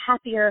healthier,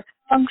 happier,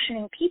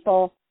 functioning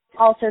people.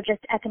 Also, just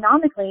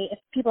economically, if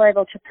people are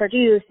able to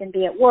produce and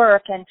be at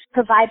work and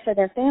provide for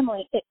their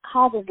family, it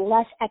causes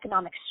less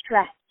economic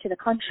stress to the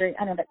country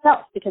in and of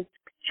itself, because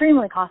it's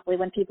extremely costly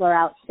when people are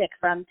out sick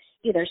from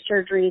either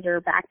surgeries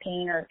or back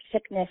pain or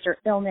sickness or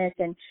illness,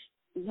 and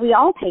we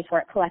all pay for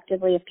it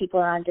collectively if people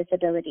are on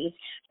disabilities.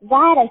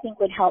 That, I think,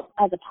 would help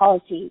as a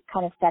policy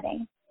kind of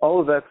setting.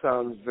 All of that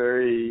sounds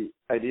very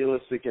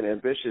idealistic and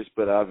ambitious,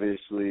 but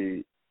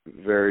obviously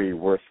very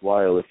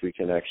worthwhile if we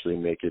can actually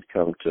make it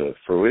come to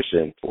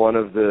fruition. One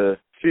of the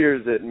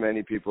fears that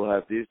many people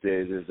have these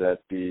days is that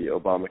the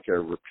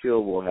Obamacare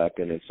repeal will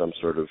happen and some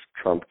sort of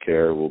Trump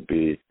care will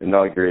be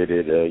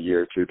inaugurated a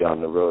year or two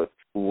down the road.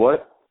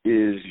 What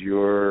is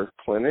your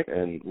clinic,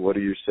 and what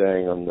are you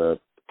saying on the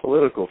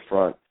political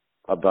front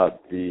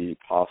about the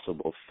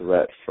possible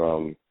threat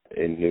from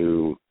a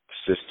new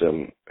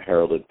system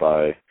heralded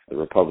by the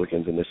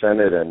Republicans in the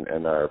Senate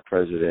and our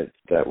president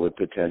that would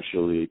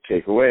potentially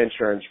take away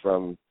insurance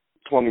from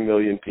 20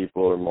 million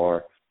people or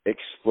more?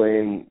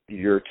 Explain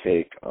your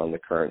take on the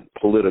current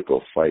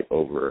political fight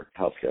over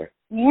healthcare.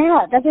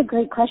 Yeah, that's a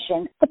great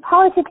question. The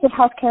politics of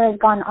healthcare has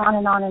gone on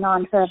and on and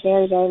on for a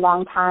very, very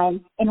long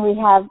time. And we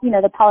have,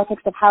 the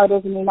politics of how it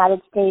is in the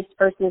United States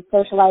versus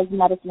socialized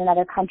medicine in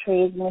other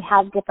countries. And we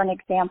have different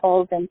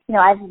examples. And,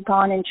 I've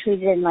gone and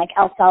treated in like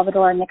El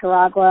Salvador and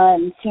Nicaragua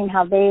and seen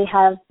how they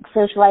have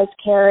socialized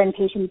care and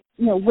patients,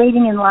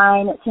 waiting in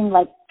line. It seemed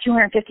like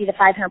 250 to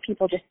 500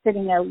 people just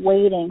sitting there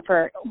waiting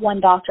for one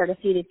doctor to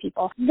see these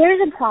people. There's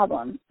a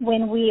problem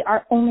when we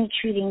are only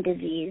treating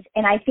disease.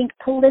 And I think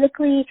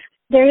politically,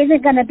 there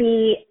isn't going to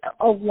be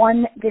a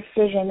one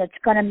decision that's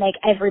going to make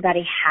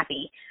everybody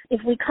happy. If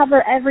we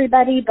cover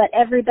everybody, but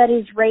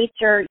everybody's rates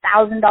are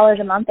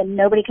 $1,000 a month and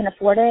nobody can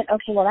afford it,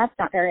 okay, well, that's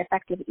not very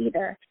effective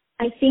either.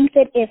 I think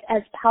that if,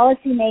 as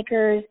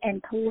policymakers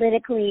and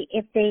politically,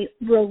 if they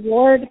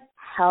reward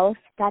health,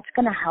 that's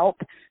going to help.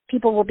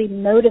 People will be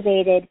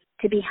motivated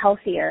to be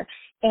healthier,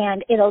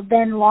 and it'll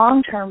then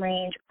long-term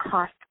range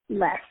cost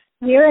less.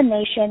 We're a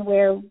nation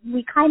where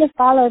we kind of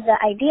follow the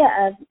idea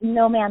of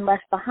no man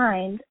left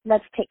behind.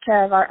 Let's take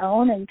care of our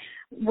own, and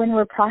when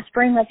we're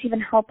prospering, let's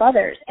even help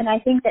others. And I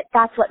think that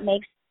that's what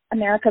makes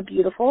America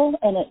beautiful,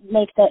 and it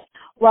makes it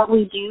what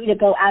we do to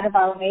go out of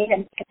our way to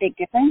make a big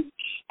difference.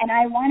 And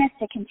I want us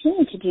to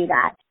continue to do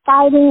that.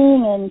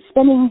 Fighting and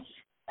spending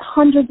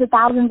hundreds of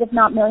thousands, if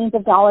not millions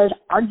of dollars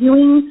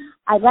arguing,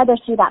 I'd rather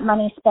see that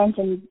money spent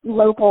in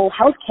local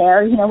health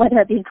care, whether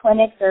it be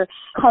clinics or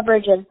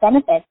coverage of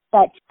benefits.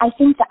 But I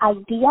think the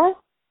idea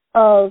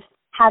of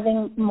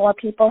having more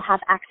people have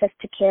access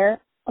to care,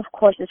 of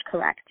course, is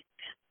correct.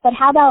 But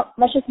how about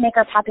let's just make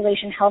our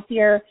population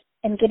healthier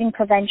and getting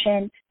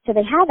prevention so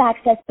they have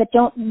access but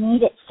don't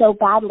need it so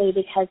badly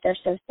because they're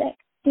so sick.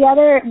 The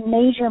other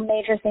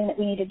major thing that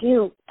we need to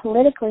do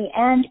politically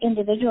and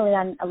individually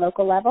on a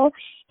local level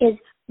is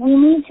we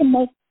need to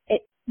make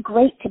it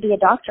great to be a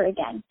doctor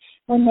again.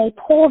 When they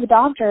poll the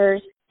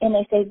doctors and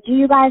they say, do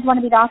you guys want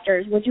to be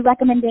doctors? Would you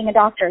recommend being a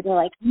doctor? They're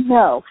like,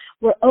 no.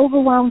 We're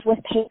overwhelmed with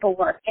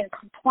paperwork and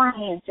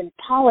compliance and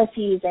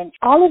policies and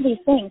all of these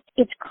things.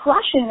 It's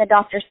crushing the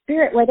doctor's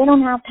spirit where they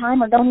don't have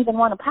time or don't even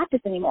want to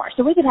practice anymore.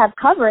 So we could have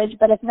coverage,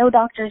 but if no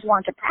doctors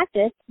want to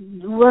practice,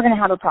 we're going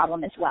to have a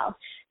problem as well.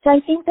 So I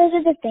think those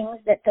are the things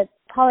that the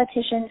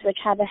politicians, which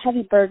have a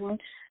heavy burden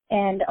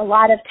and a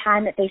lot of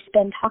time that they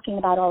spend talking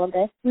about all of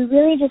this, we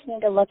really just need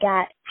to look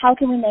at how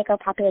can we make our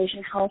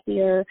population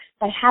healthier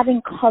by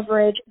having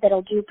coverage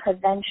that'll do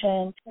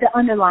prevention, the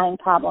underlying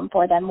problem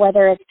for them,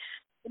 whether it's,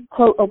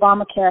 quote,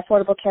 Obamacare,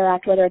 Affordable Care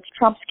Act, whether it's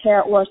Trump's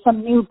care or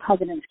some new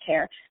president's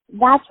care.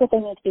 That's what they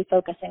need to be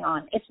focusing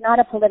on. It's not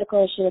a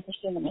political issue, it's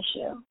a human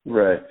issue.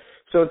 Right.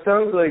 So it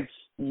sounds like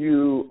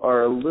you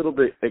are a little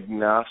bit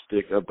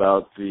agnostic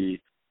about the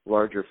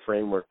larger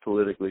framework,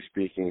 politically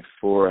speaking,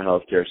 for a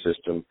healthcare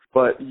system,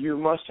 but you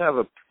must have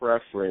a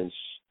preference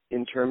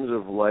in terms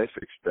of life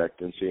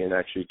expectancy and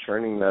actually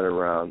turning that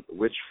around.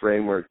 Which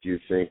framework do you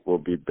think will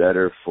be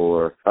better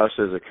for us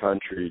as a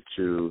country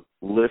to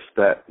lift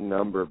that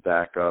number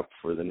back up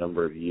for the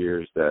number of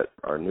years that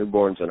our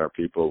newborns and our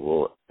people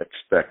will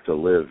expect to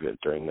live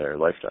during their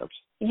lifetimes?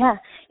 Yeah,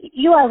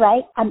 you are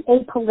right. I'm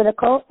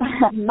apolitical.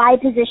 My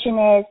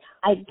position is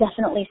I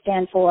definitely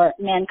stand for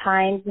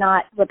mankind,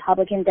 not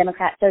Republican,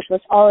 Democrat,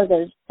 Socialist, all of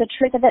those. The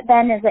truth of it,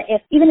 Ben, is that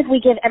even if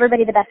we give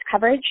everybody the best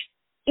coverage,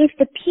 if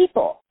the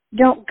people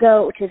don't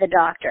go to the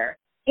doctor,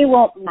 it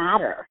won't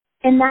matter.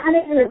 And that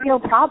is a real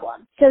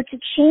problem. So to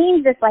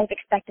change this life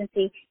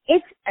expectancy,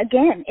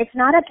 it's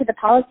not up to the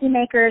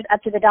policymakers,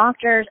 up to the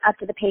doctors, up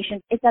to the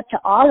patients. It's up to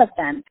all of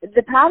them.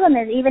 The problem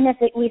is even if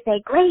we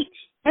say, great,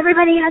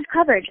 everybody has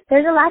coverage,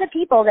 there's a lot of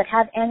people that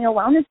have annual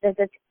wellness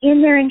visits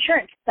in their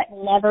insurance but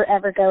never,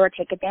 ever go or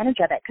take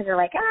advantage of it because they're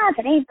like, if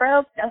it ain't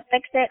broke, don't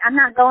fix it. I'm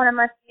not going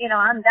unless,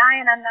 I'm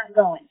dying, I'm not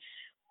going.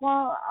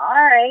 Well,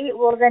 all right.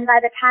 Well, then by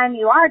the time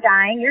you are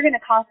dying, you're going to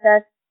cost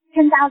us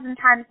 10,000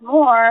 times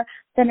more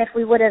than if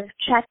we would have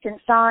checked and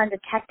saw and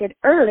detected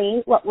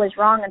early what was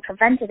wrong and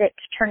prevented it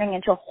turning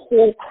into a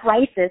whole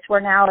crisis where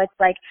now it's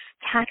like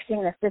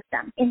taxing the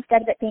system.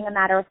 Instead of it being a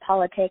matter of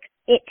politics,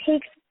 it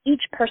takes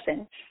each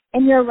person.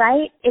 And you're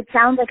right, it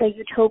sounds like a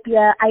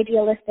utopia,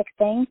 idealistic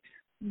thing,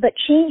 but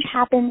change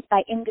happens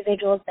by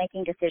individuals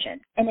making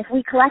decisions. And if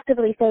we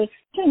collectively say,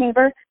 hey,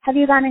 neighbor, have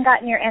you gone and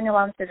gotten your annual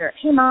wellness visit?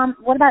 Hey, mom,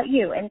 what about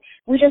you? And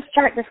we just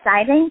start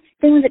deciding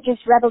things that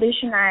just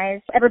revolutionize.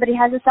 Everybody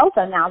has a cell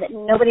phone now that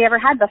nobody ever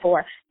had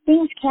before.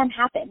 Things can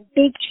happen.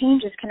 Big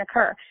changes can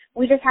occur.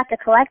 We just have to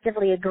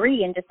collectively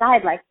agree and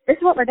decide, this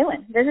is what we're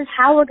doing. This is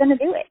how we're going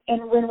to do it.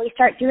 And when we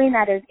start doing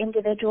that as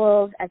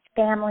individuals, as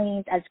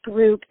families, as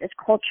groups, as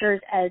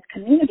cultures, as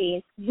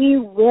communities, we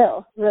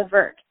will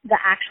revert the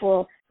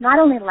actual not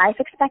only life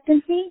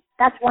expectancy,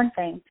 that's one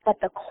thing, but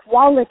the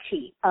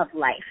quality of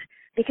life.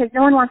 Because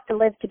no one wants to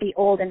live to be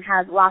old and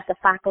have loss of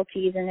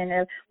faculties and in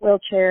a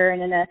wheelchair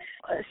and in a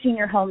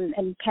senior home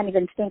and can't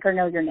even think or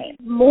know your name.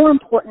 More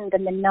important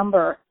than the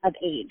number of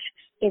age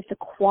is the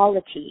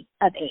quality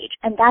of age.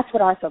 And that's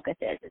what our focus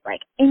is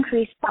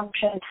increased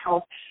function,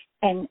 health,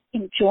 and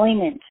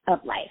enjoyment of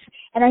life.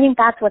 And I think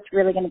that's what's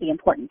really going to be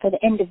important for the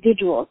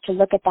individuals to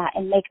look at that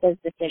and make those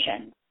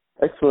decisions.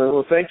 Excellent.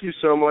 Well, thank you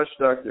so much,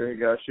 Dr.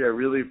 Higashi. I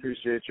really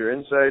appreciate your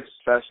insights.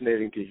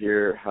 Fascinating to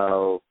hear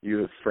how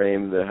you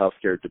frame the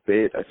healthcare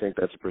debate. I think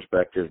that's a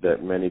perspective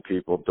that many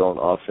people don't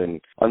often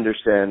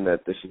understand,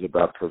 that this is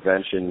about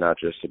prevention, not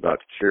just about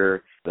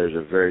cure. There's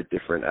a very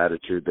different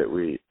attitude that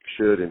we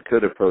should and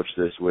could approach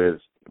this with,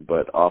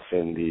 but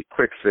often the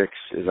quick fix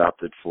is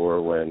opted for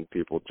when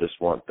people just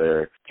want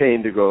their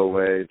pain to go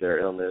away, their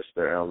illness,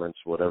 their ailments,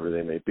 whatever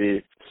they may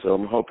be. So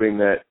I'm hoping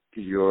that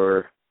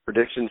your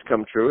predictions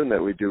come true and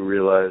that we do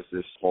realize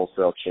this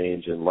wholesale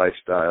change in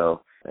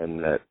lifestyle, and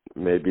that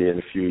maybe in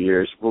a few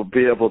years we'll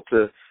be able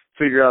to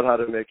figure out how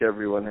to make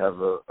everyone have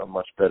a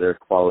much better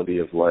quality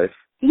of life.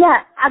 Yeah,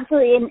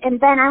 absolutely. And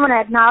Ben, I want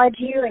to acknowledge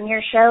you and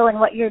your show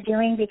and what you're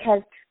doing,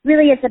 because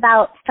really it's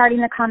about starting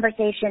the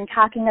conversation,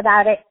 talking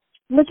about it,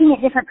 looking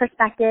at different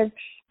perspectives,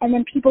 and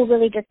then people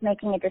really just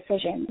making a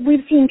decision.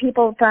 We've seen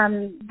people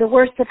from the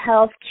worst of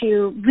health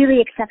to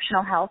really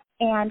exceptional health.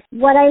 And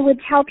what I would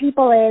tell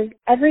people is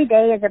every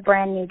day is a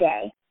brand new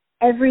day.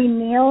 Every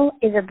meal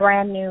is a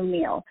brand new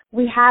meal.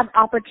 We have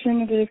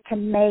opportunities to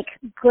make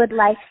good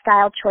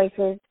lifestyle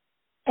choices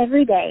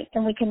every day,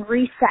 and we can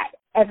reset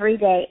every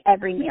day,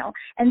 every meal.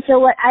 And so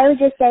what I would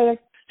just say is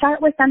start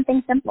with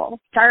something simple.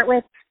 Start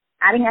with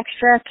adding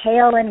extra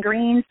kale and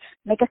greens,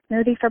 make a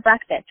smoothie for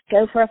breakfast,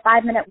 go for a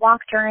 5-minute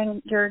walk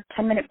during your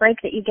 10-minute break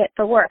that you get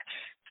for work.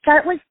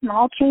 Start with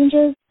small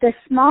changes. The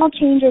small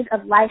changes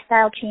of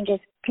lifestyle changes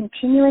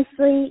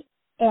continuously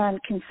and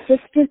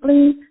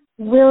consistently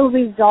will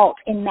result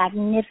in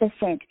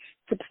magnificent,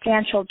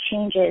 substantial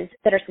changes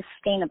that are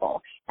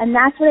sustainable. And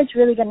that's what it's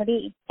really going to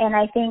be. And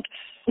I think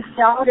if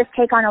we all just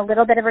take on a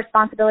little bit of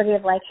responsibility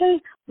of like, hey,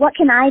 what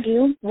can I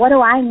do? What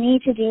do I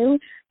need to do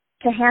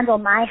to handle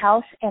my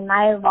health and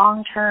my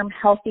long-term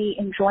healthy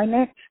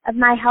enjoyment of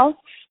my health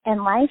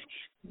and life?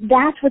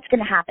 That's what's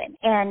going to happen.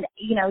 And,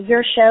 you know,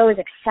 your show is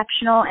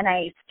exceptional, and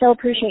I so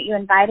appreciate you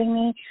inviting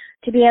me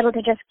to be able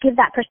to just give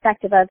that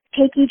perspective of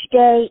take each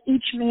day,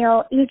 each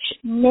meal, each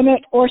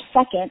minute or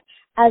second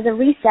as a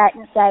reset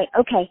and say,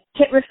 okay,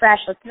 hit refresh,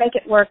 let's make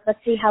it work, let's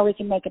see how we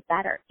can make it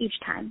better each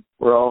time.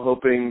 We're all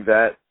hoping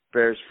that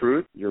bears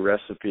fruit. Your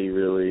recipe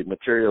really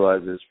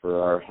materializes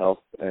for our health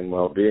and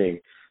well-being.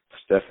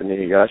 Stephanie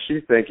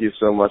Higashi, thank you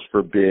so much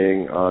for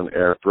being on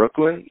Air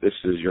Brooklyn. This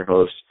is your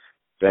host,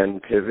 Ben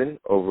Piven,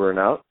 over and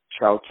out.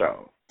 Ciao,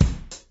 ciao.